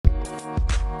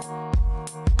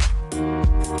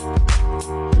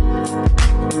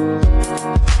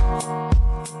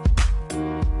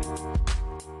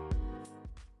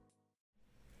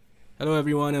Hello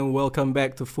everyone and welcome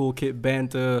back to Full Kit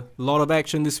Banter. A lot of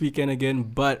action this weekend again,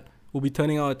 but we'll be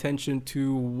turning our attention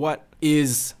to what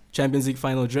is Champions League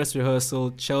final dress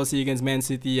rehearsal, Chelsea against Man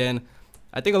City, and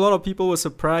I think a lot of people were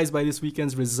surprised by this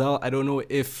weekend's result. I don't know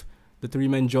if the three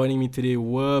men joining me today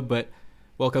were, but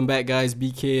welcome back guys,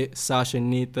 BK, Sash and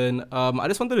Nathan. I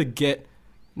just wanted to get,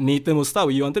 Nathan, we'll start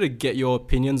with you. I wanted to get your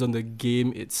opinions on the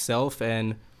game itself,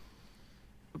 and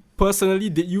personally,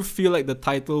 did you feel like the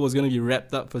title was going to be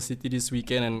wrapped up for City this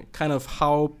weekend, and kind of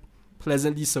how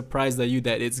pleasantly surprised are you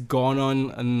that it's gone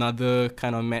on another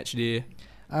kind of match day?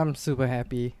 I'm super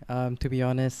happy. To be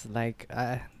honest, like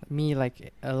a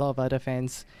lot of other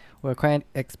fans, were quite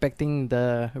expecting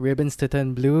the ribbons to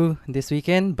turn blue this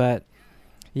weekend, but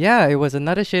yeah, it was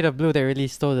another shade of blue that really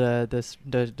stole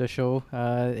the show.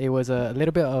 It was a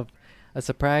little bit of a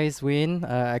surprise win.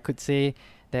 I could say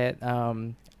that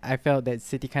I felt that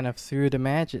City kind of threw the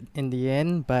match in the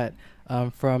end, but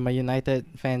from a United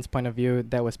fan's point of view,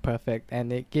 that was perfect,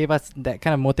 and it gave us that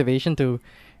kind of motivation to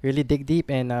really dig deep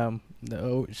and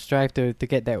strive to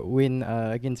get that win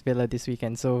against Villa this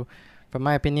weekend. So, from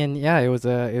my opinion, yeah, it was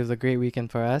a great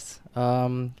weekend for us.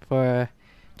 For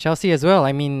Chelsea as well.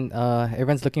 I mean,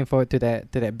 everyone's looking forward to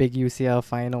that big UCL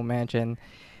final match, and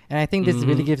I think this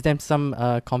really gives them some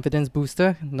confidence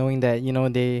booster, knowing that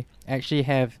they actually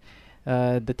have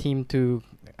the team to.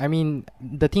 I mean,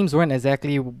 the teams weren't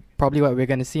exactly probably what we're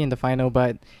going to see in the final,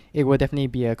 but it will definitely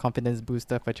be a confidence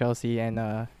booster for Chelsea,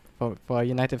 and for a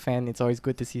United fan, it's always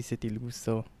good to see City lose.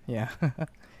 So yeah.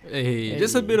 Hey,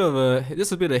 just a bit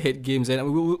of head games,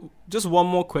 and just one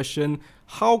more question: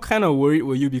 how kind of worried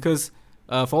were you? Because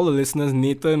for all the listeners,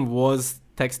 Nathan was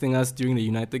texting us during the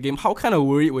United game. How kind of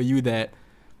worried were you that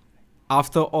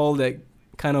after all that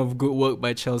kind of good work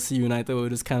by Chelsea, United were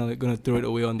just kind of going to throw it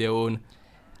away on their own?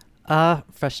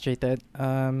 Frustrated.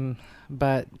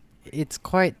 But it's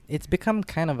become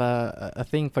kind of a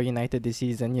thing for United this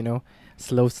season,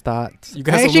 slow starts. You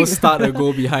guys almost start a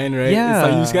goal behind, right? Yeah.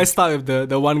 It's like you guys start with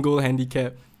the one goal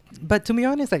handicap. But to be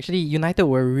honest, actually, United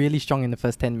were really strong in the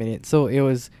first 10 minutes. So it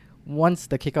was, once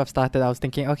the kickoff started, I was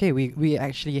thinking, okay, we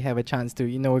actually have a chance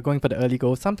to, we're going for the early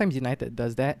goal. Sometimes United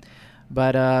does that.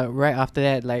 But right after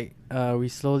that, we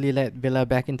slowly let Villa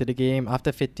back into the game.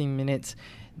 After 15 minutes,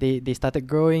 they started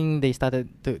growing. They started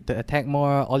to attack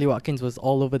more. Ollie Watkins was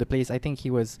all over the place. I think he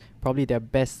was probably their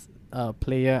best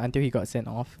player until he got sent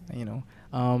off.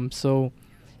 So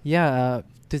yeah,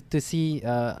 to see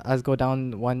us go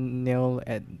down 1-0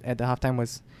 at the halftime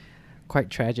was quite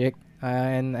tragic.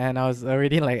 And I was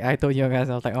already I told you guys,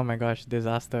 I was like, oh my gosh,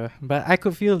 disaster. But I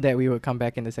could feel that we would come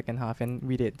back in the second half, and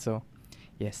we did. So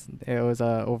yes, it was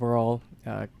overall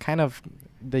kind of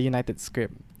the United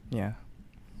script. Yeah.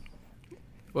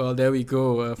 Well, there we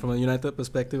go from a United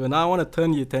perspective. And now I want to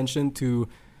turn the attention to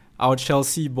our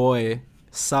Chelsea boy,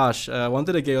 Sash. I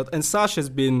wanted to get... And Sash has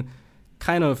been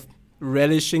kind of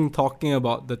relishing talking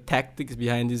about the tactics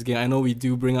behind this game. I know we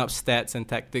do bring up stats and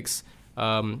tactics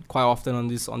quite often on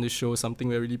this show, something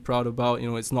we're really proud about.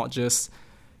 It's not just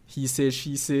he say,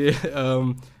 she say.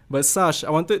 But Sash, I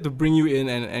wanted to bring you in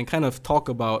and kind of talk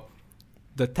about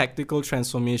the tactical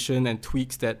transformation and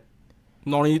tweaks that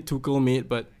not only Tuchel made,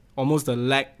 but almost the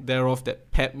lack thereof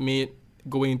that Pep made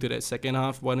going into that second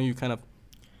half. Why don't you kind of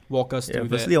walk us through that?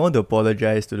 Firstly, I want to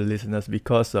apologize to the listeners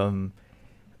because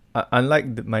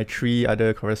unlike my three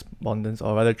other correspondents,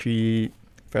 or rather three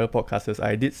fellow podcasters,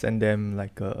 I did send them a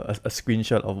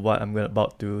screenshot of what I'm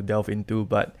about to delve into.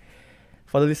 But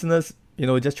for the listeners,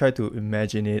 just try to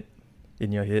imagine it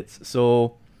in your heads.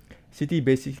 So City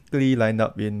basically lined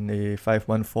up in a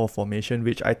 5-1-4 formation,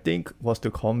 which I think was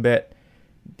to combat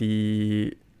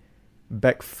the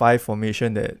back five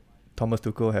formation that Thomas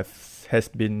Tuchel has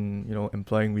been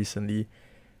employing recently,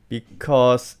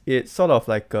 because it's sort of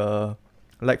like a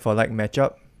like for like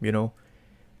matchup,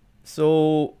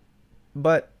 So,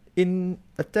 but in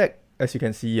attack, as you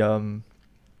can see,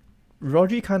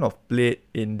 Rodri kind of played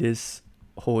in this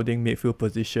holding midfield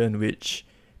position, which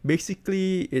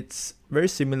basically it's very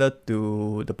similar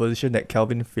to the position that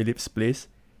Calvin Phillips plays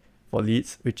for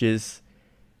Leeds, which is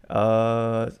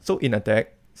so in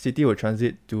attack, City will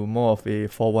transit to more of a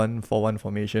 4-1-4-1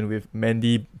 formation, with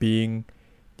Mendy being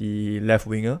the left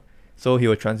winger. So he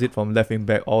will transit from left wing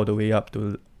back all the way up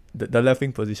to the left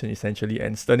wing position essentially,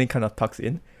 and Sterling kind of tucks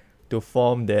in to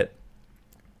form that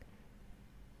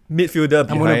midfielder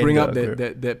behind. I'm going to bring up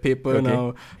that paper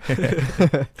now.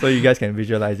 So you guys can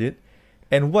visualize it.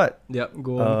 And what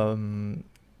go on.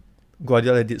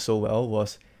 Guardiola did so well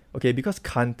was, because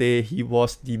Kante, he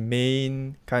was the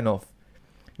main kind of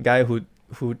guy who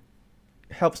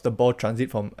helps the ball transit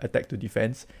from attack to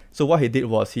defense. So what he did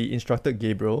was he instructed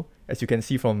Gabriel, as you can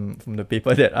see from the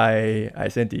paper that I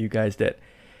sent to you guys, that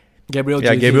Gabriel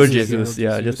Jesus,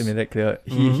 just to make that clear.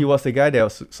 He was the guy that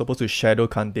was supposed to shadow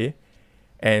Kante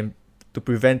and to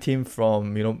prevent him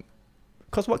from,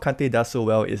 because what Kante does so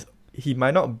well is he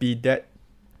might not be that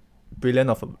brilliant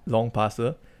of a long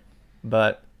passer,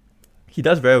 but he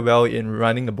does very well in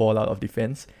running the ball out of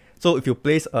defense. So if you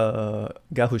place a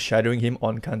guy who's shadowing him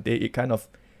on Kante, it kind of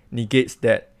negates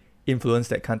that influence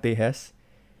that Kante has.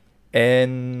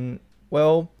 And,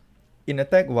 well, in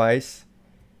attack-wise,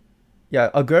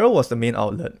 Aguero was the main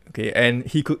outlet, okay, and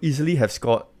he could easily have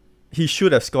scored. He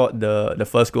should have scored the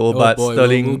first goal, but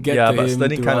Sterling,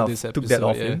 Sterling kind of took that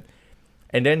off him.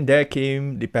 And then there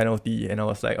came the penalty, and I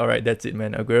was like, all right, that's it,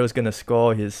 man. Aguero's gonna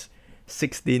score his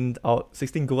 16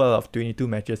 goal out of 22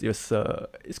 matches.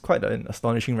 It's quite an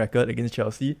astonishing record against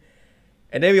Chelsea.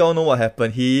 And then we all know what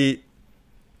happened. He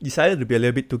decided to be a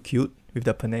little bit too cute with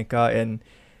the Panenka, and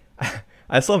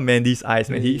I saw Mendy's eyes,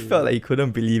 man. He felt like he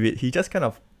couldn't believe it. He just kind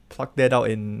of plucked that out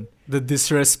in the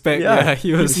disrespect. Yeah,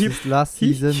 he was last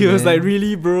season. He was like,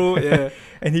 really, bro? Yeah,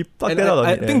 and he plucked that out.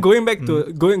 I think going back to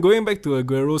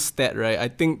Aguero's stat, right? I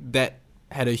think that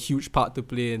had a huge part to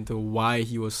play into why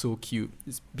he was so cute.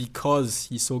 It's because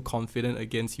he's so confident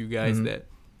against you guys that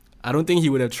I don't think he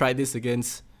would have tried this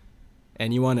against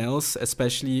anyone else,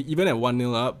 especially even at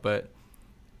 1-0 up. But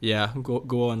yeah,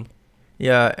 go on.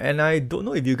 Yeah, and I don't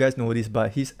know if you guys know this,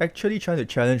 but he's actually trying to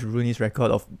challenge Rooney's record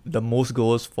of the most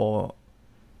goals for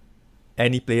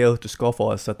any player to score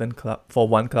for a certain club, for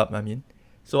one club, I mean.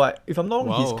 So if I'm not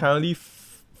wrong, he's currently 4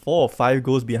 or 5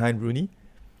 goals behind Rooney.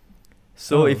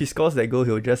 So if he scores that goal,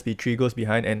 he'll just be 3 goals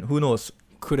behind, and who knows?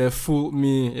 Could have fooled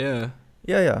me, yeah.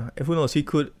 Yeah. Who knows? He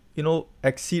could,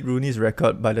 exceed Rooney's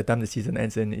record by the time the season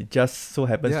ends, and it just so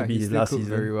happens to be his last season.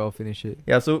 Very well finish it.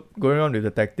 Yeah. So going on with the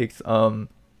tactics,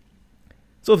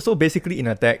 So basically in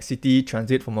attack, City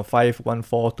transit from a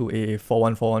 5-1-4 to a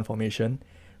 4-1-4-1 formation,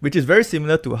 which is very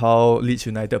similar to how Leeds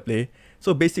United play.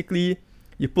 So basically,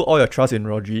 you put all your trust in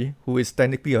Rodri, who is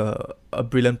technically a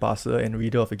brilliant passer and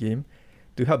reader of the game,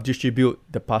 to help distribute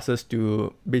the passes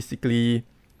to basically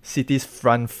City's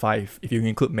front 5, if you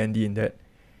include Mendy in that.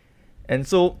 And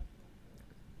so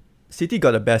City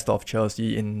got the best of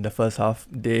Chelsea in the first half.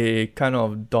 They kind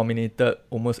of dominated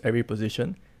almost every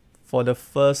position for the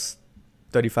first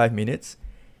 35 minutes,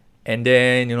 and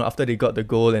then after they got the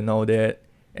goal and all that,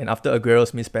 and after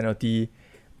Aguero's missed penalty,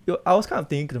 I was kind of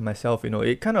thinking to myself,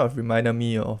 it kind of reminded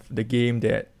me of the game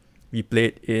that we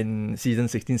played in season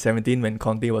 16-17 when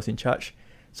Conte was in charge.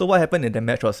 So what happened in the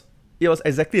match was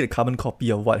exactly the carbon copy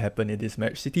of what happened in this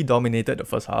match. City dominated the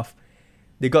first half.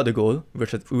 They got the goal,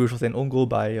 which was an own goal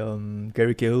by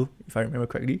Gary Cahill, if I remember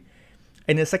correctly.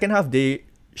 And in the second half, they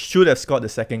should have scored the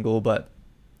second goal, but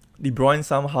De Bruyne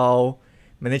somehow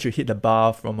managed to hit the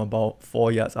bar from about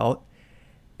 4 yards out.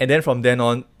 And then from then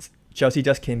on, Chelsea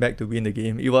just came back to win the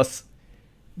game. It was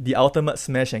the ultimate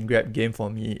smash and grab game for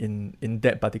me in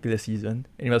that particular season.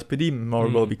 And it was pretty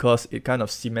memorable because it kind of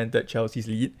cemented Chelsea's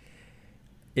lead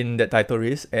in that title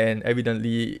race. And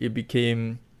evidently, it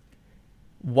became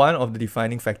one of the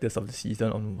defining factors of the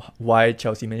season on why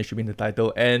Chelsea managed to win the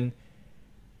title. And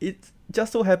it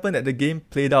just so happened that the game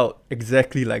played out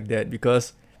exactly like that,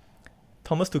 because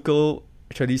Thomas Tuchel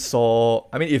actually saw,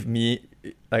 if me,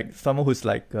 like someone who's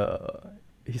like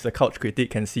he's a couch critic,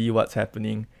 can see what's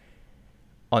happening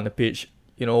on the pitch,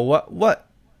 what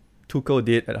Tuchel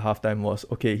did at halftime was,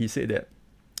 okay, he said that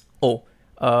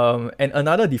and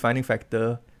another defining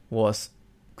factor was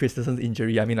Christensen's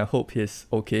injury. I hope he's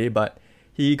okay, but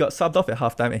he got subbed off at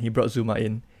halftime and he brought Zuma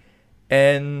in,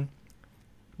 and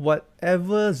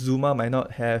whatever Zuma might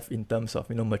not have in terms of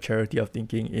maturity of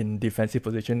thinking in defensive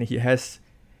position, he has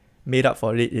made up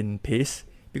for it in pace,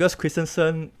 because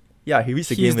Christensen, he reads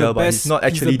the game well, but he's not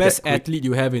actually the best that athlete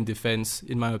you have in defense,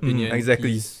 in my opinion.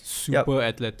 Exactly. He's super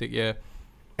athletic, yeah.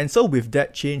 And so with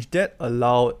that change, that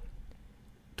allowed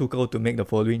Tuchel to make the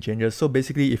following changes. So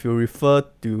basically, if you refer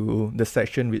to the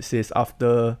section which says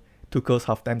after Tuchel's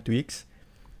halftime tweaks,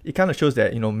 it kind of shows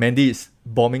that, Mendy is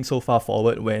bombing so far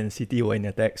forward when City were in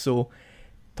attack. So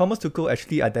Thomas Tuchel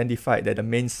actually identified that the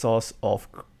main source of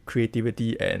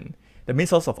creativity and the main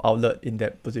source of outlet in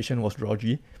that position was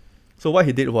Rodri. So what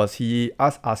he did was he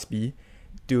asked Aspi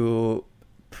to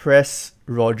press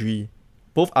Rodri,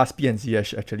 both Aspi and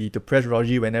Ziyech actually, to press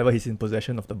Rodri whenever he's in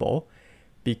possession of the ball,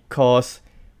 because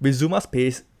with Zuma's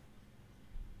pace,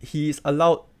 he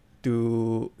allowed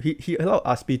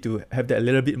Aspi to have that a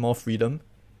little bit more freedom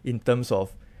in terms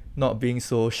of not being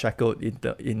so shackled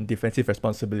in defensive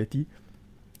responsibility.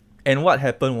 And what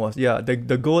happened was,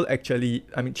 the goal actually,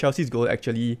 Chelsea's goal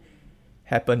actually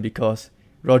happened because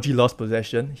Rodri lost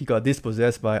possession. He got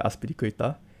dispossessed by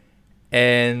Azpilicueta.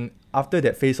 And after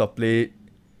that phase of play,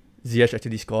 Ziyech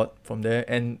actually scored from there.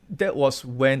 And that was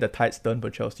when the tides turned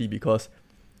for Chelsea, because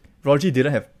Rodri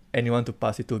didn't have anyone to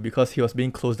pass it to because he was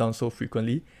being closed down so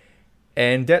frequently.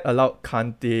 And that allowed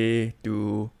Kante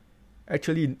to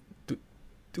actually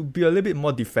to be a little bit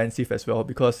more defensive as well,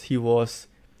 because he was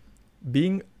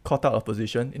being caught out of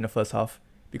position in the first half,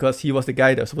 because he was the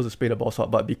guy that was supposed to spray the ball short.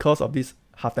 But because of this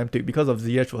halftime tweak, because of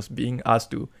Ziyech was being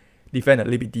asked to defend a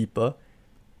little bit deeper,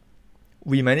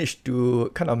 we managed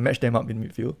to kind of match them up in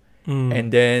midfield.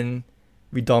 And then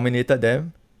we dominated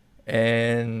them.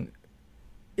 And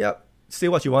yeah, say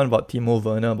what you want about Timo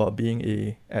Werner about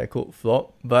being a quote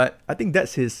flop, but I think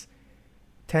that's his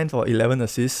 10th or 11th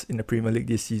assists in the Premier League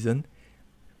this season.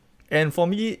 And for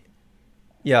me,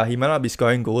 yeah, he might not be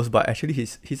scoring goals, but actually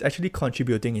he's actually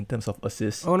contributing in terms of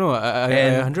assists. Oh no,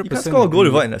 I 100%. You can't score a goal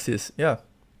without an assist. Yeah,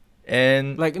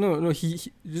 and like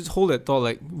he just hold that thought.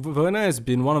 Like Werner has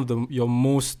been one of your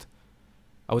most,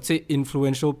 I would say,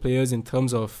 influential players in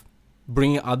terms of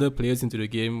bringing other players into the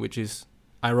game, which is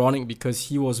ironic because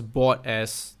he was bought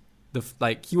as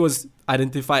he was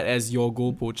identified as your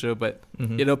goal poacher, but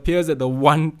it appears that the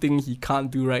one thing he can't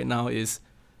do right now is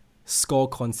score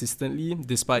consistently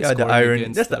despite scoring the irony.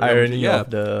 against That's the irony of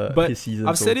his season.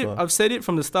 I've said it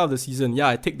from the start of the season. Yeah,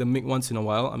 I take the mick once in a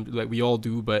while, like we all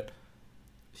do, but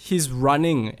his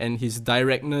running and his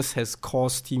directness has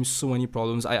caused teams so many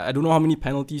problems. I don't know how many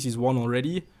penalties he's won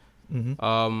already.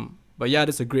 But yeah,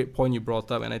 that's a great point you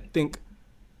brought up, and I think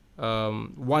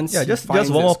once just one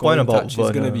more point about touch, Werner.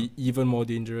 It's going to be even more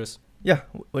dangerous. Yeah,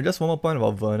 well, just one more point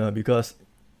about Werner, because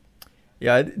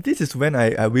this is when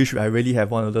I wish I really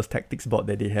have one of those tactics board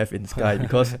that they have in Sky,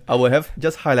 because I would have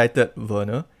just highlighted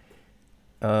Werner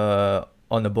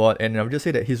on the board, and I would just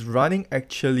say that his running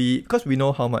actually, because we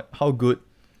know how good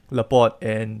Laporte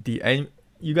and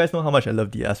you guys know how much I love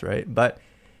Diaz, right? But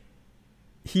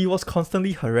he was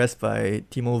constantly harassed by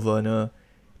Timo Werner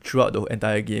throughout the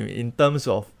entire game. In terms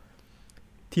of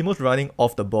Timo's running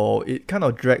off the ball, it kind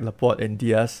of dragged Laporte and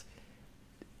Diaz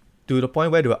to the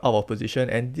point where they were out of position,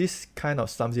 and this kind of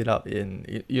sums it up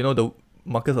in the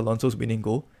Marcus Alonso's winning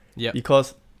goal. Yeah.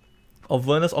 Because of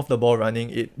Werner's off the ball running,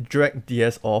 it dragged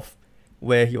Diaz off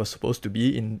where he was supposed to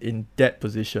be in that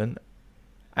position.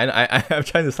 And I'm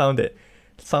trying to sound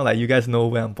like you guys know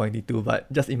where I'm pointing to, but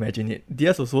just imagine it.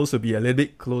 Diaz was supposed to be a little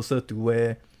bit closer to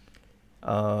where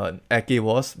Ake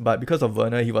was, but because of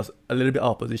Werner, he was a little bit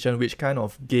out of position, which kind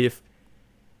of gave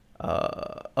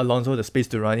Alonso the space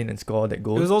to run in and score that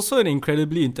goal. It was also an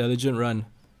incredibly intelligent run.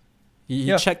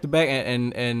 He checked the back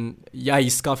and he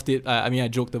scuffed it. I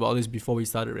joked about this before we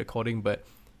started recording, but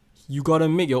you gotta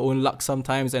make your own luck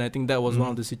sometimes, and I think that was one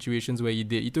of the situations where he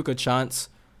did. He took a chance.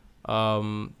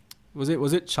 Was it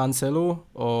Chancelo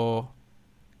or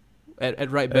at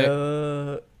right back?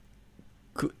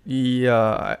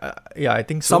 I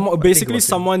think so.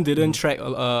 Someone didn't track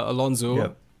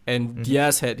Alonso, and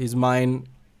Diaz had his mind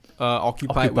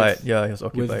occupied. He was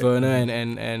occupied with Werner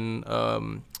and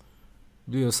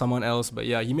there was someone else. But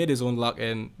yeah, he made his own luck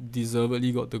and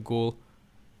deservedly got the goal.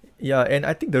 Yeah, and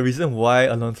I think the reason why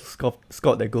Alonso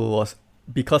scored that goal was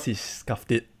because he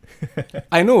scuffed it.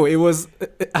 I know, it was...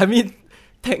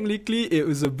 technically, it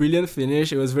was a brilliant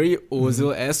finish. It was very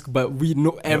Ozil-esque, but we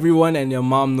know everyone and your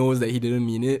mom knows that he didn't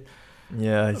mean it.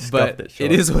 Yeah, he scuffed that shot.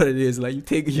 It is what it is. Like, you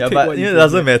take but what it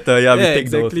doesn't matter. Yeah, we take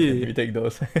exactly. those. We take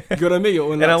those. You gotta make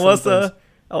your own. And I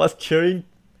was cheering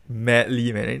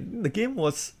madly, man. The game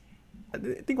was, I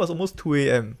think it was almost 2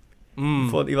 a.m.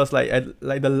 It was like at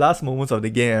the last moments of the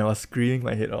game, I was screaming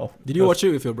my head off. Did you watch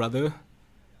it with your brother?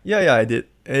 Yeah, I did.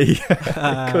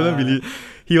 I couldn't believe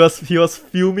he was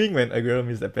filming when Aguero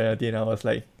missed that penalty, and I was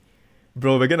like,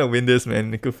 bro, we're gonna win this,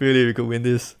 man. I could feel it, we could win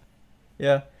this.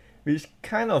 Yeah, which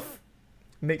kind of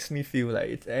makes me feel like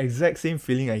it's the exact same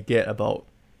feeling I get about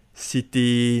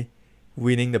City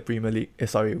winning the Premier League.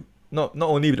 Not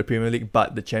only the Premier League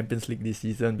but the Champions League this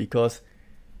season, because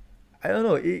I don't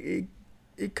know, it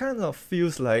kind of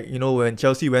feels like, when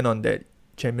Chelsea went on that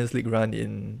Champions League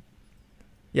run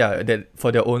that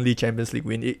for their only Champions League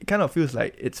win, it kind of feels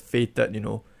like it's fated.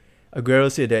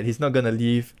 Aguero said that he's not gonna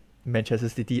leave Manchester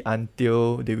City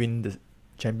until they win the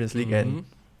Champions League, and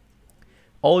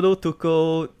although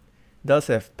Tuchel does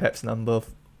have Pep's number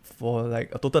for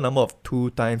like a total number of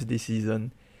 2 times this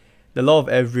season, the law of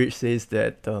average says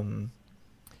that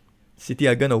City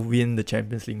are gonna win the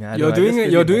Champions League. You're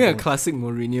doing a classic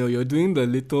Mourinho. You're doing the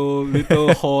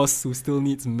little horse who still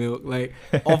needs milk. Like,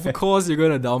 of course you're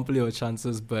gonna downplay your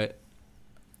chances, but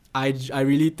I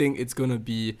really think it's gonna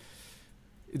be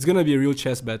a real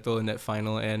chess battle in that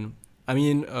final. And I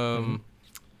mean,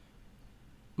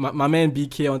 my man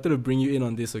BK, I wanted to bring you in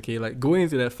on this. Okay, like going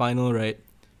into that final, right?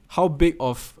 How big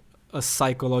of a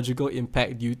psychological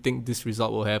impact do you think this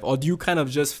result will have, or do you kind of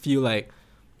just feel like,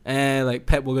 like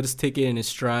Pep will just take it in his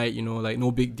stride, like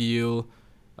no big deal.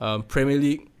 Premier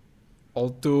League,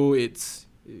 although it's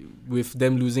with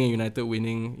them losing and United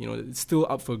winning, it's still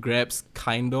up for grabs,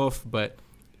 kind of. But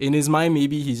in his mind,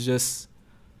 maybe he's just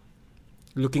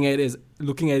looking at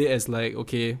it as like,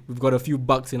 okay, we've got a few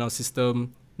bugs in our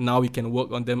system. Now we can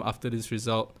work on them after this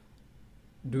result.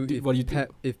 Dude, What do you think?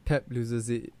 If Pep loses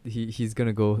it, he's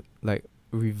gonna go like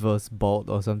reverse bald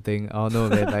or something. I don't know,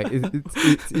 man. Like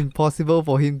it's impossible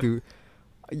for him to.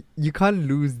 You can't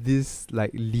lose this like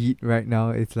lead right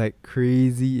now. It's like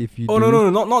crazy if you. Oh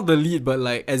no, not the lead, but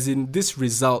like as in this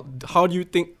result. How do you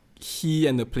think he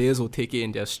and the players will take it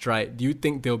in their stride? Do you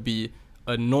think they'll be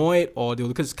annoyed, or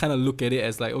they'll just kind of look at it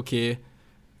as like, okay,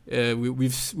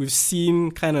 we've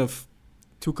seen kind of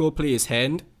Tuchel play his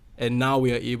hand, and now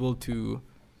we are able to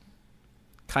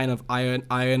kind of iron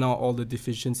out all the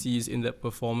deficiencies in that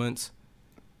performance?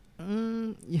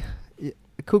 Yeah,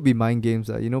 it could be mind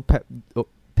games.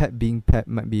 Pep being Pep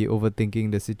might be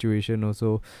overthinking the situation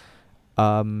also.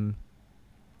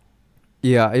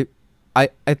 Yeah, I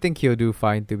think he'll do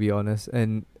fine, to be honest.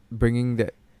 And bringing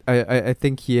that, I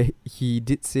think he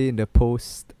did say in the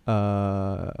post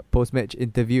match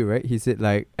interview, right? He said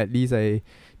like at least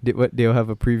they'll have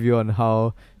a preview on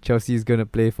how Chelsea is gonna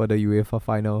play for the UEFA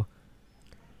final.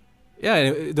 Yeah,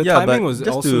 and the timing was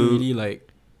also really like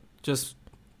just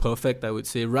perfect, I would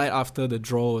say. Right after the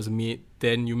draw was made,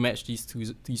 then you match these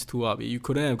two up. You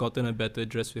couldn't have gotten a better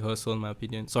dress rehearsal, in my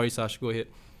opinion. Sorry, Sash, go ahead.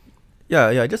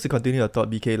 Yeah, just to continue your thought,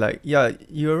 BK, like, yeah,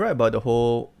 you're right about the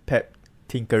whole Pep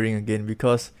tinkering again,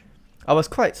 because I was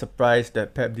quite surprised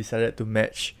that Pep decided to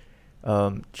match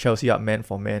Chelsea up man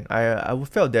for man. I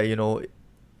felt that,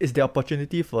 it's the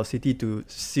opportunity for City to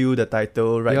seal the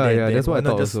title right there. Yeah, that's what I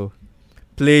thought also.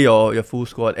 Play your full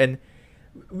squad, and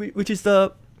which is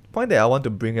the point that I want to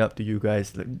bring up to you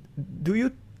guys. Like, do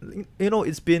you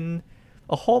it's been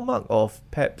a hallmark of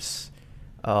Pep's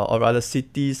or rather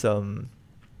City's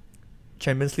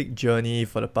Champions League journey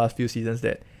for the past few seasons,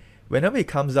 that whenever he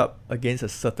comes up against a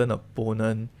certain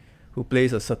opponent who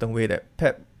plays a certain way, that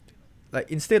Pep, like,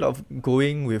 instead of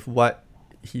going with what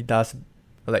he does,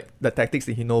 like the tactics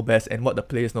that he knows best and what the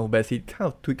players know best, he kind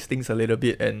of tweaks things a little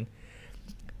bit, and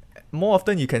more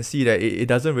often you can see that it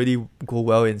doesn't really go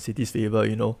well in City's favour.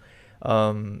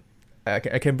 I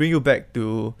can bring you back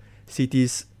to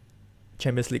City's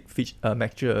Champions League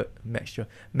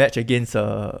match against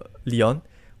Lyon,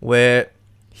 where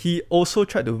he also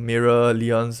tried to mirror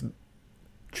Lyon's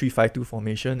 3-5-2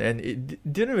 formation, and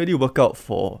it didn't really work out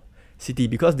for City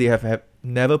because they have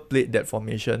never played that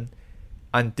formation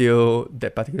until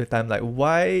that particular time. Like,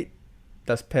 why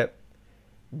does Pep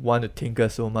want to tinker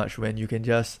so much when you can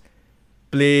just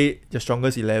play the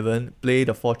strongest 11, play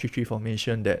the 4-3-3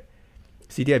 formation that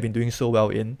City have been doing so well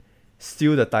in,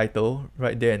 steal the title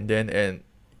right there and then, and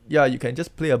yeah, you can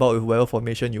just play about with whatever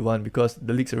formation you want because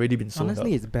the league's already been sold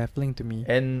Honestly, out. it's baffling to me.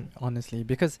 And honestly,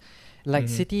 because like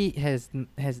City has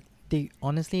they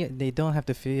don't have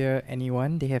to fear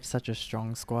anyone. They have such a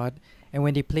strong squad, and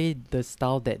when they play the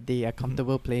style that they are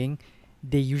comfortable playing,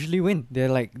 they usually win.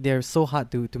 They're so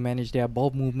hard to manage. Their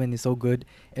ball movement is so good.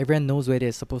 Everyone knows where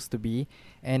they're supposed to be.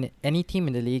 And any team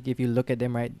in the league, if you look at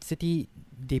them, right, City,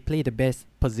 they play the best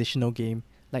positional game.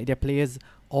 Like, their players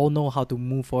all know how to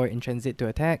move forward in transit to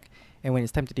attack. And when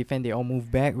it's time to defend, they all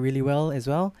move back really well as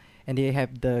well. And they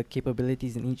have the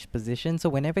capabilities in each position. So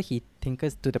whenever he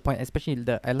tinkers to the point, especially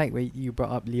I like where you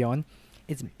brought up Leon,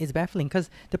 it's baffling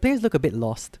because the players look a bit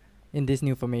lost in this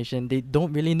new formation. They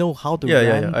don't really know how to run.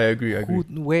 Yeah, I agree.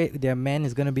 Where their man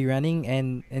is going to be running,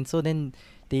 and so then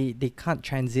they can't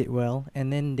transit well,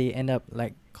 and then they end up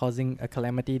like causing a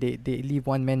calamity. They leave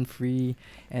one man free,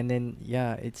 and then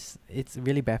it's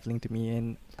really baffling to me.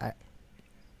 And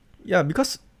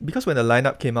because when the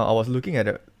lineup came out, I was looking at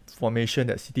the formation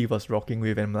that City was rocking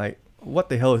with, and I'm like, what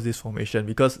the hell is this formation?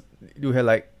 Because you had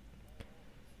like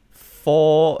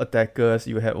 4 attackers,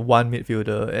 you had 1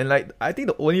 midfielder, and like I think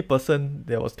the only person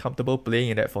that was comfortable playing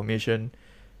in that formation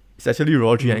is actually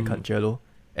Rodri and Cancelo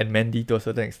and Mendy to a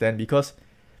certain extent, because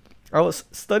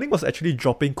Sterling was actually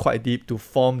dropping quite deep to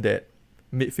form that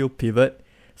midfield pivot.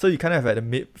 So you kind of had a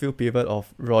midfield pivot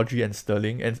of Rodri and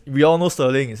Sterling, and we all know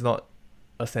Sterling is not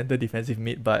a centre defensive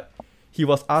mid, but he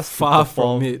was asked far to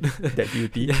perform from it. that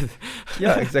duty.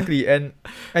 Yeah, exactly. And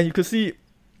you could see,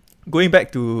 going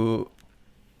back to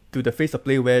the phase of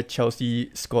play where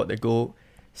Chelsea scored the goal,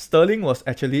 Sterling was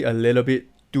actually a little bit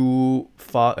too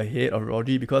far ahead of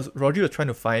Rodri, because Rodri was trying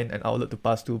to find an outlet to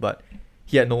pass to, but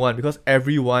he had no one, because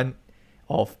every one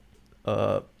of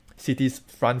City's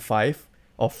front five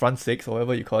or front six, or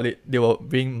whatever you call it, they were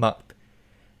being marked.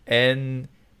 And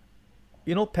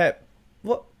Pep,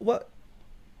 what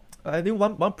I think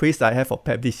one praise that I have for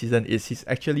Pep this season is he's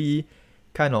actually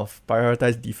kind of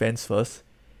prioritized defense first.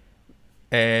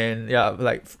 And yeah,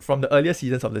 like from the earlier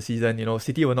seasons of the season,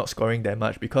 City were not scoring that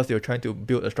much because they were trying to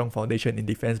build a strong foundation in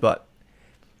defense. But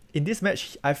in this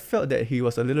match, I felt that he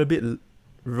was a little bit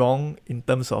wrong in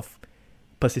terms of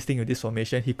persisting with this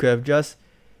formation. He could have just,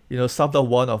 subbed out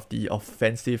one of the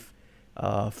offensive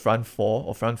front four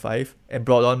or front five and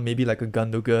brought on maybe like a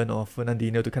Gundogan or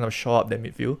Fernandinho to kind of shore up that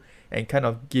midfield and kind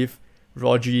of give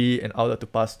Rodri an outlet to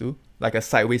pass to, like a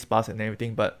sideways pass and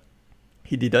everything. But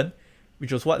he didn't,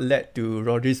 which was what led to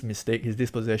Rodri's mistake, his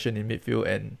dispossession in midfield,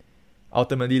 and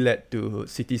ultimately led to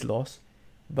City's loss.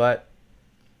 But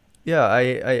yeah,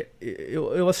 it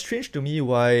was strange to me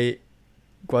why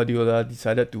Guardiola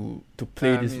decided to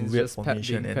play this weird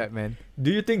formation. Pep, man.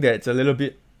 Do you think that it's a little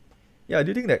bit? Yeah, do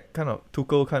you think that kind of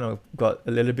Tuchel kind of got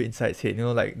a little bit inside his head?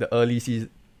 Like the early season,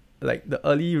 like the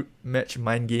early match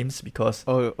mind games, because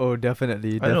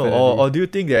definitely. I don't know, or do you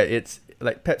think that it's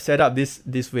like Pep set up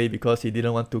this way because he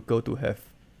didn't want Tuchel to have,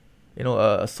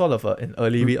 a sort of an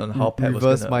early read on how Pep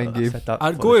was going to set up?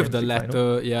 I'd go with the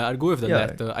latter. Yeah, I'd go with the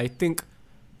latter. I think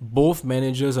both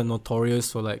managers are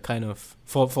notorious for like kind of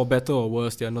for better or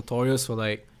worse. They are notorious for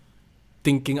like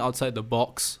thinking outside the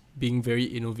box, being very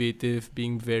innovative,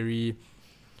 being very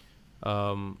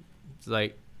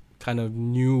like kind of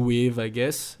new wave, I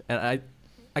guess. And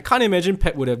I can't imagine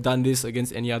Pep would have done this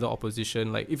against any other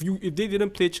opposition. Like if they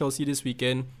didn't play Chelsea this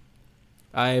weekend,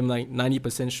 I'm like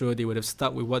 90% sure they would have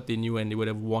stuck with what they knew and they would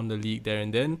have won the league there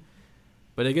and then.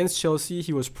 But against Chelsea,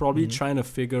 he was probably trying to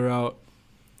figure out,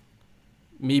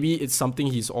 maybe it's something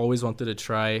he's always wanted to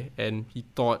try, and he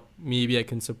thought maybe I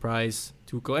can surprise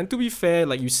Tuchel. And to be fair,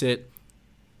 like you said,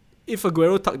 if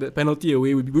Aguero tucked that penalty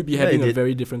away, we'd be having a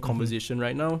very different conversation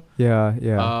right now. Yeah.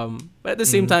 But at the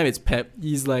same time, it's Pep.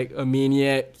 He's like a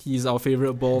maniac. He's our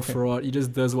favorite ball fraud. He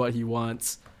just does what he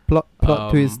wants. Plot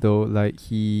twist though, like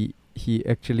he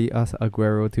actually asked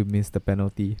Aguero to miss the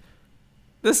penalty.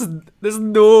 There's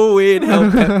no way in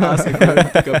hell Pep asked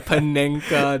Aguero to take a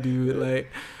Panenka, dude. Like,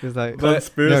 it's like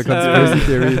conspiracy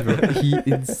theories, bro. He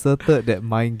inserted that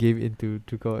mind game into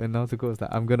Tuchel, and now Tuchel was like,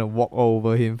 I'm gonna walk all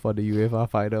over him for the UEFA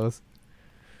finals.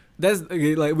 That's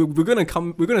okay. Like we're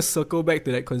gonna circle back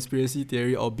to that conspiracy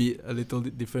theory, albeit a little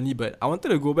bit differently. But I wanted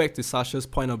to go back to Sasha's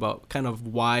point about kind of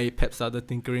why Pep started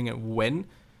tinkering and when.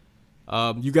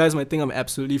 You guys might think I'm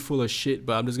absolutely full of shit,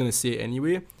 but I'm just gonna say it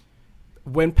anyway.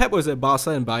 When Pep was at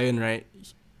Barca and Bayern, right,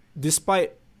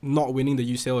 despite not winning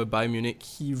the UCL at Bayern Munich,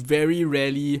 he very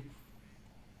rarely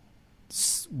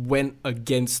went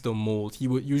against the mold. He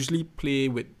would usually play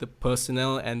with the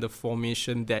personnel and the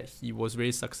formation that he was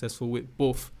very successful with,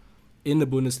 both in the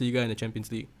Bundesliga and the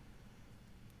Champions League.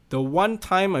 The one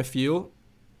time I feel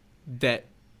that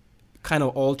kind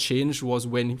of all changed was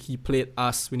when he played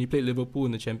Liverpool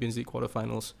in the Champions League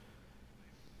quarterfinals.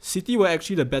 City were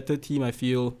actually the better team, I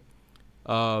feel,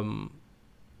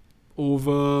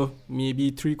 over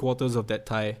maybe 3/4 of that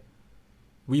tie.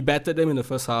 We battered them in the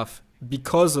first half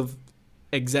because of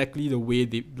exactly the way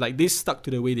they stuck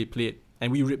to the way they played,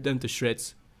 and we ripped them to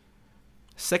shreds.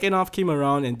 Second half came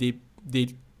around and they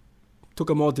took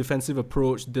a more defensive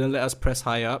approach, didn't let us press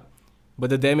high up,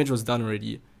 but the damage was done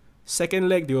already. Second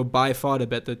leg, they were by far the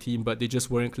better team, but they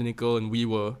just weren't clinical, and we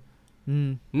were.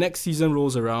 Next season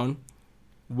rolls around,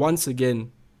 once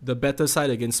again, the better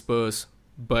side against Spurs,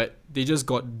 but they just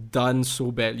got done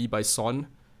so badly by Son.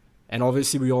 And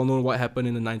obviously we all know what happened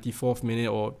in the 94th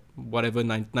minute or whatever,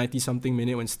 90-something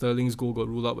minute when Sterling's goal got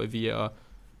ruled out by VAR.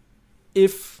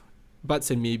 If buts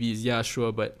and maybes, yeah,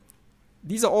 sure, but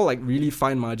these are all like really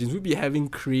fine margins. We'd be having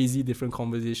crazy different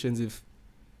conversations if,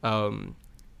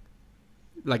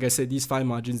 like I said, these fine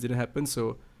margins didn't happen.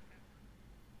 So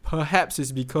perhaps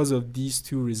it's because of these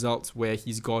two results where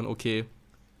he's gone, okay,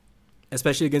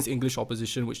 especially against English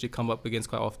opposition, which they come up against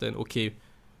quite often. Okay,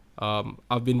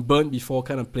 I've been burnt before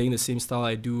kind of playing the same style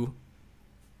I do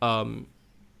in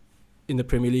the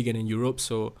Premier League and in Europe.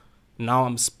 So now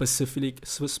I'm specifically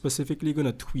going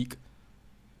to tweak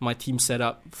my team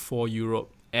setup for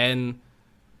Europe. And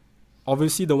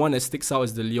obviously the one that sticks out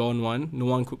is the Lyon one. No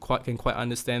one can quite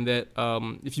understand that.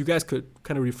 If you guys could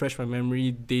kind of refresh my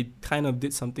memory, they kind of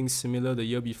did something similar the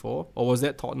year before. Or was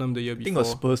that Tottenham the year before? I think it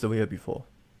was Spurs the year before.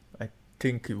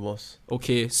 Think it was.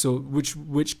 Okay, so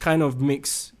which kind of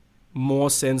makes more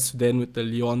sense than with the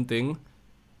Lyon thing.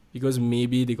 because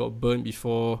maybe they got burnt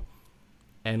before,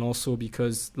 and also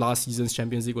because last season's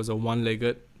Champions League was a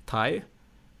one-legged tie.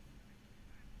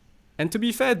 And to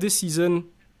be fair, this season,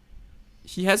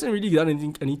 he hasn't really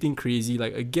done anything crazy.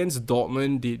 Like against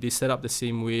Dortmund, they set up the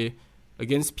same way.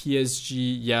 Against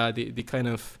PSG, yeah, they kind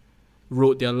of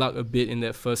rode their luck a bit in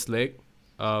that first leg.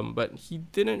 But he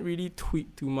didn't really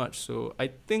tweak too much. So I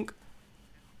think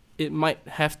it might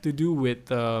have to do with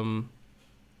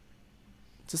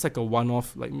just like a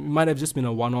one-off. Like it might have just been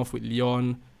a one-off with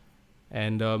Lyon.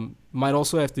 And might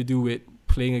also have to do with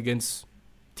playing against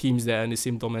teams that are in the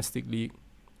same domestic league.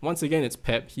 Once again, it's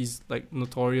Pep. He's like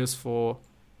notorious for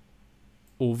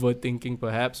overthinking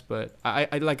perhaps. But I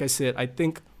like I said, I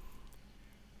think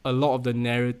a lot of the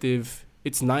narrative,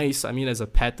 it's nice, I mean, as a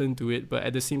pattern to it, but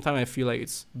at the same time, I feel like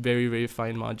it's very, very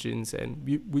fine margins, and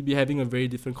we'd be having a very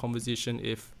different conversation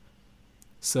if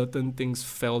certain things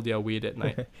fell their way that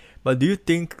night. But do you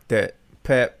think that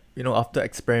Pep, after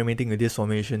experimenting with this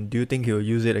formation, do you think he'll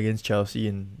use it against Chelsea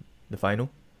in the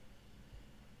final?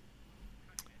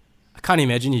 I can't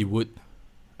imagine he would.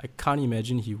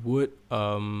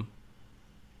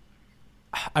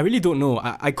 I really don't know.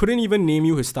 I couldn't even name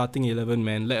you his starting 11,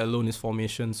 man, let alone his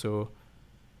formation, so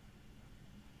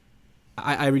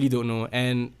I really don't know.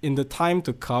 And in the time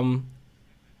to come,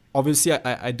 obviously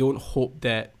I don't hope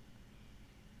that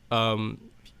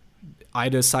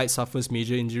either side suffers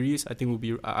major injuries. I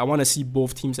think I want to see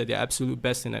both teams at their absolute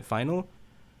best in that final.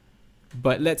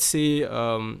 But let's say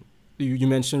you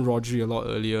mentioned Rodri a lot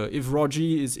earlier. If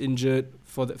Rodri is injured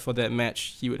for that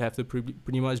match, he would have to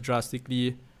pretty much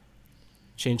drastically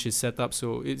change his setup.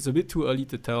 So it's a bit too early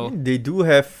to tell. They do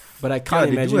have, but I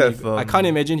can't imagine. I can't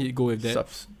imagine he'd go with that.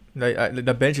 Subs. Like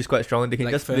the bench is quite strong. They can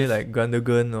Like just play Fef. like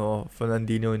Gundogan or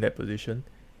Fernandinho in that position.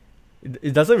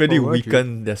 It doesn't really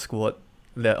weaken their squad,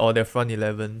 or their front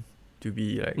 11 to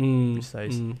be like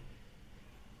precise.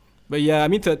 But yeah, I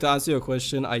mean, to answer your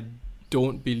question, I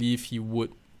don't believe he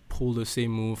would pull the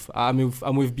same move. I'm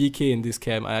with BK in this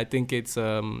camp. I think it's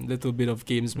little bit of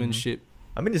gamesmanship.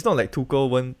 I mean, it's not like Tuchel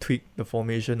won't tweak the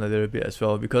formation a little bit as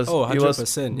well, because it 100%,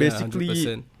 was yeah, basically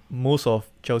 100%. most of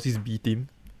Chelsea's B team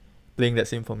playing that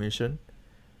same formation.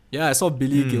 Yeah, I saw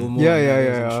Billy Gilmore.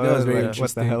 Yeah. That was very yeah.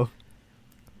 interesting. What the hell?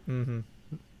 Mm-hmm.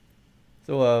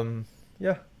 So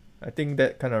yeah, I think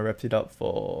that kind of wraps it up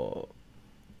for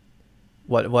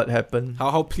what happened.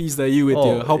 How pleased are you with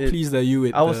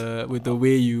with the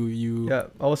way you Yeah,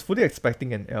 I was fully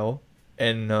expecting an L,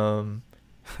 and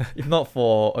if not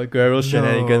for Aguero's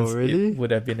shenanigans, really? it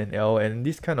would have been an L. And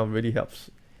this kind of really helps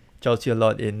Chelsea a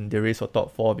lot in the race for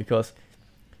top 4, because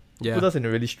it put us in a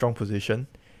really strong position.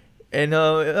 And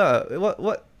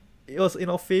what it was in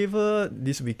our favor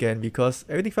this weekend, because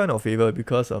everything fell in our favor,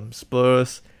 because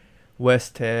Spurs,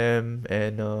 West Ham,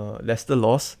 and Leicester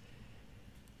lost.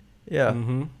 Yeah.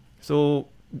 Mm-hmm. So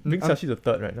brings Chelsea to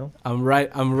third right now. I'm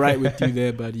right with you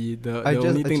there, buddy. The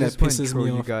only thing that pisses me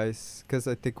you off, guys, because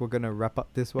I think we're gonna wrap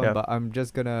up this one, Yeah. but I'm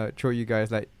just gonna throw you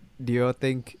guys, like, do you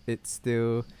think it's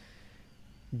still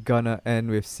gonna end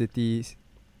with City's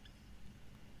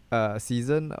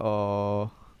season,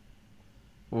 or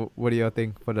what do you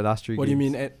think for the last 3 games? what do you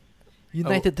mean?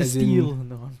 United to as in- steal.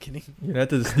 No, I'm kidding.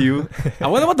 United still. I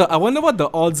wonder what the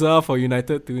odds are for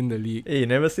United to win the league. Hey,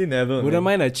 never say never. Wouldn't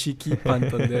man. mind a cheeky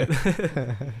punt on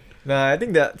that. Nah, I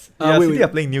think that City are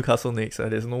playing Newcastle next.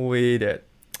 There's no way that.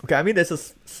 Okay, I mean there's a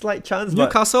slight chance, but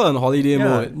Newcastle on holiday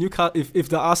Yeah. mode. If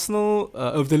the Arsenal,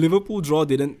 if the Liverpool draw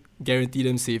didn't guarantee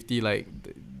them safety, like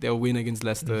they'll win against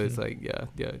Leicester. It's like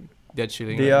they're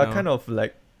chilling. they right are now. kind of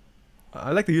like,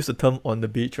 I like to use the term on the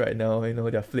beach right now.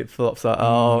 Their flip flops are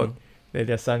out.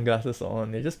 Their sunglasses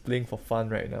on. They're just playing for fun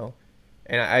right now,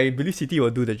 and I believe City will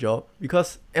do the job,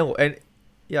 because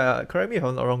yeah, correct me if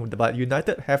I'm not wrong, but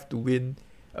United have to win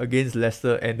against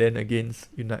Leicester and then against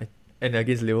United and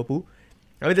against Liverpool.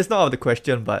 I mean, that's not out of the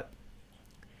question, but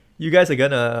you guys are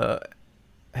gonna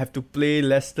have to play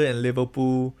Leicester and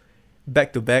Liverpool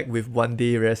back to back with 1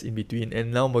 day rest in between,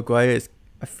 and now Maguire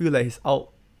I feel like he's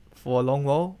out for a long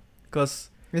while,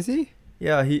 because Is he?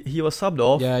 yeah, he was subbed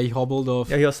off. Yeah, he hobbled off.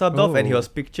 Yeah, he was subbed off, and he Oh. was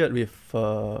pictured with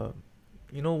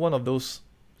one of those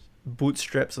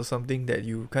bootstraps or something that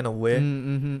you kind of wear.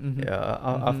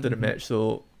 After the match.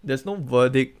 So there's no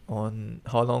verdict on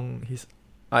how long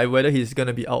whether he's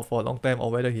gonna be out for a long time or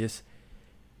whether he's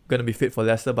gonna be fit for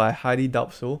Leicester, but I highly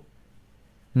doubt so.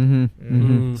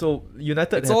 So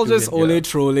United. It's have all to just win, Ole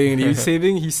trolling. He's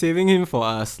saving him for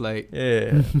us. Like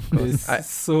Yeah. there's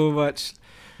so much.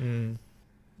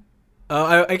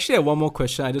 I actually have one more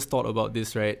question. I just thought about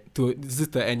this, right? This is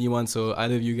to anyone, so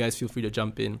either of you guys feel free to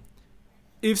jump in.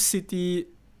 If City,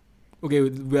 okay,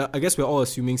 I guess we're all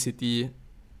assuming City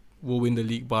will win the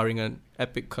league barring an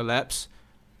epic collapse.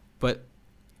 But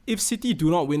if City do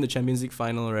not win the Champions League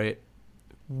final, right,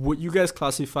 would you guys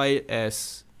classify it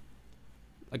as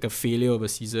like a failure of a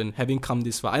season, having come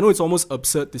this far? I know it's almost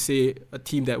absurd to say a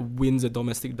team that wins a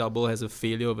domestic double has a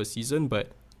failure of a season,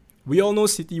 but we all know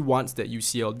City wants that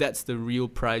UCL. That's the real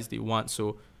prize they want.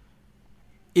 So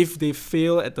if they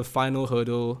fail at the final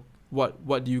hurdle, how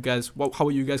would you guys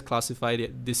classify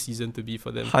this season to be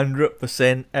for them?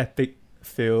 100% epic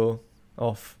fail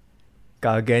of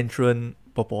gargantuan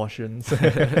proportions.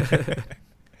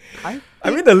 I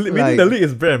mean, winning the league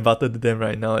is bread and butter to them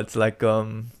right now. It's like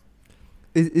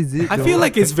Is it? I feel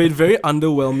like it's been very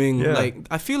underwhelming. Yeah. Like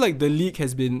I feel like the league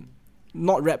has been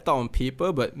not wrapped out on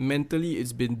paper, but mentally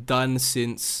it's been done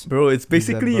since bro, it's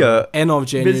basically December. end of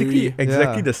January. basically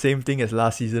exactly Yeah. the same thing as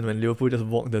last season when Liverpool just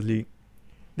walked the league.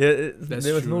 There was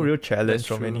no true. real challenge That's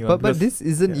from true. anyone. But because- this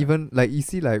isn't yeah. even like, you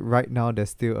see, like right now there's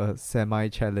still a semi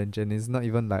challenge, and it's not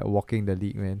even like walking the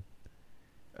league, man.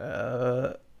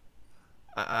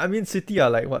 I mean, City are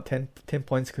like what 10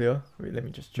 points clear. Wait, let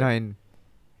me just check. 9.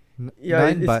 Yeah, 9,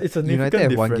 it's- but it's a United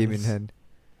significant have one game in difference. hand.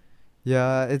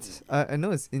 Yeah, it's I know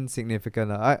it's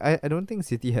insignificant. I don't think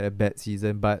City had a bad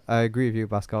season, but I agree with you,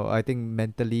 Pascal. I think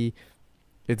mentally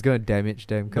it's gonna damage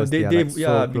them because they- they are they- like yeah,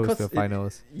 so close because to the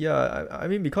finals. Yeah, I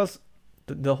mean, because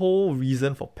the whole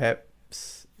reason for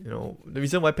Pep's, the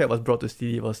reason why Pep was brought to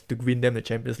City was to win them the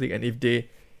Champions League, and if they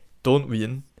don't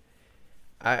win,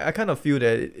 I kind of feel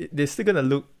that they're still gonna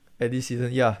look at this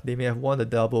season. Yeah, they may have won the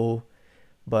double,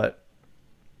 but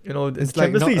the It's like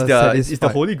Champions not League is a it's the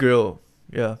satisfied- holy grail.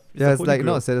 Yeah, Yeah, it's the like holy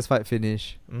not a grail. satisfied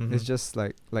finish. Mhm. It's just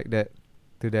like that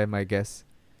to them, I guess.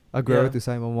 Aguero Yeah. to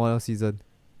sign one more season.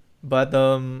 But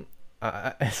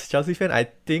as Chelsea fan, I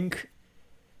think,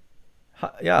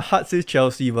 heart says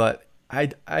Chelsea, but I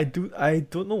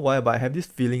don't know why, but I have this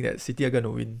feeling that City are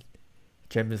gonna win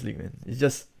Champions League, man.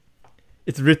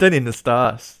 It's written in the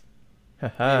stars.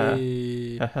 Haha.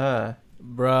 Hey, Haha.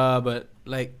 bruh, but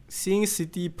like seeing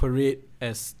City parade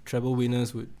as treble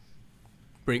winners would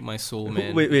break my soul, Who-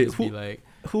 man. wait, Just be who- like,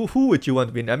 Who would you want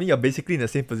to win? I mean, you're basically in the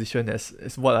same position as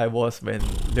what I was when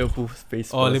Liverpool faced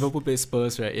Spurs. oh, Liverpool plays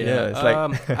Spurs, right? Yeah. Yeah, it's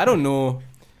like- I don't know.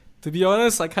 To be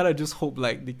honest, I kind of just hope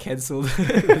like they cancel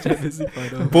the Champions League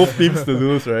final. Both teams to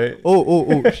lose, right?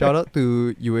 Oh! Shout out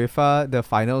to UEFA. The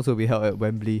finals will be held at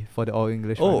Wembley for the All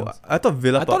English Oh, finals. I thought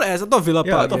Villa I Park. thought Villa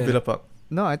Yeah, I Park. thought Villa Park.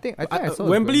 No, I think I saw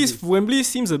Wembley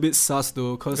seems a bit sus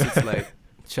though, cause it's like,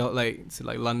 it's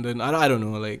like London. I don't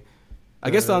know. Like, I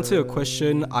guess to answer your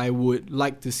question, I would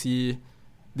like to see.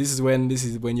 This is when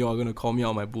you are gonna call me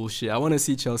out my bullshit. I want to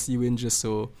see Chelsea win just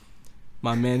so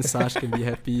my man Sash can be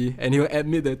happy and he'll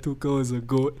admit that Tuchel is a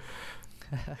goat.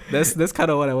 That's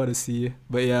kind of what I want to see.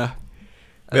 But yeah,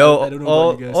 Well, I don't know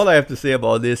about you guys. all I have to say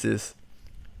about this is,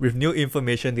 with new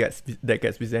information that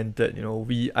gets presented,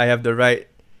 I have the right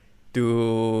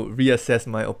to reassess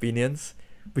my opinions,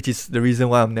 which is the reason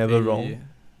why I'm never wrong.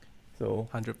 So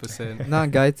 100%. Nah,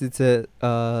 guys, it's at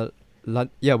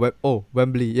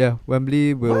Wembley. Yeah,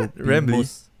 Wembley will What? be Wembley?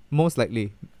 most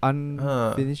likely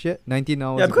unfinished yet. 19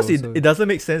 hours. yeah, because ago, so- it doesn't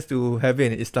make sense to have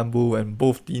it in Istanbul when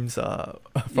both teams are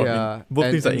both and-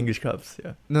 teams are and- English clubs.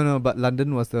 Yeah. No, but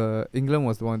England was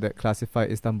the one that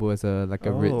classified Istanbul as a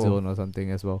red Oh. zone or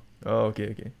something as well. Oh,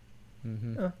 okay.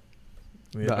 Mm-hmm. Yeah.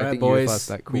 But I Alright, think boys, UEFA's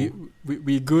like cool.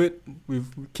 we good. We've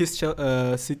kissed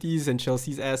City's and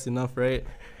Chelsea's ass enough, right?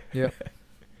 Yep.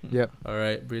 All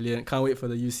right, brilliant. Can't wait for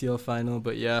the UCL final.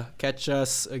 But yeah, catch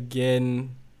us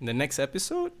again in the next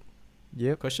episode?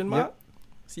 Yep. Question mark.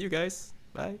 See you guys.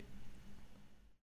 Bye.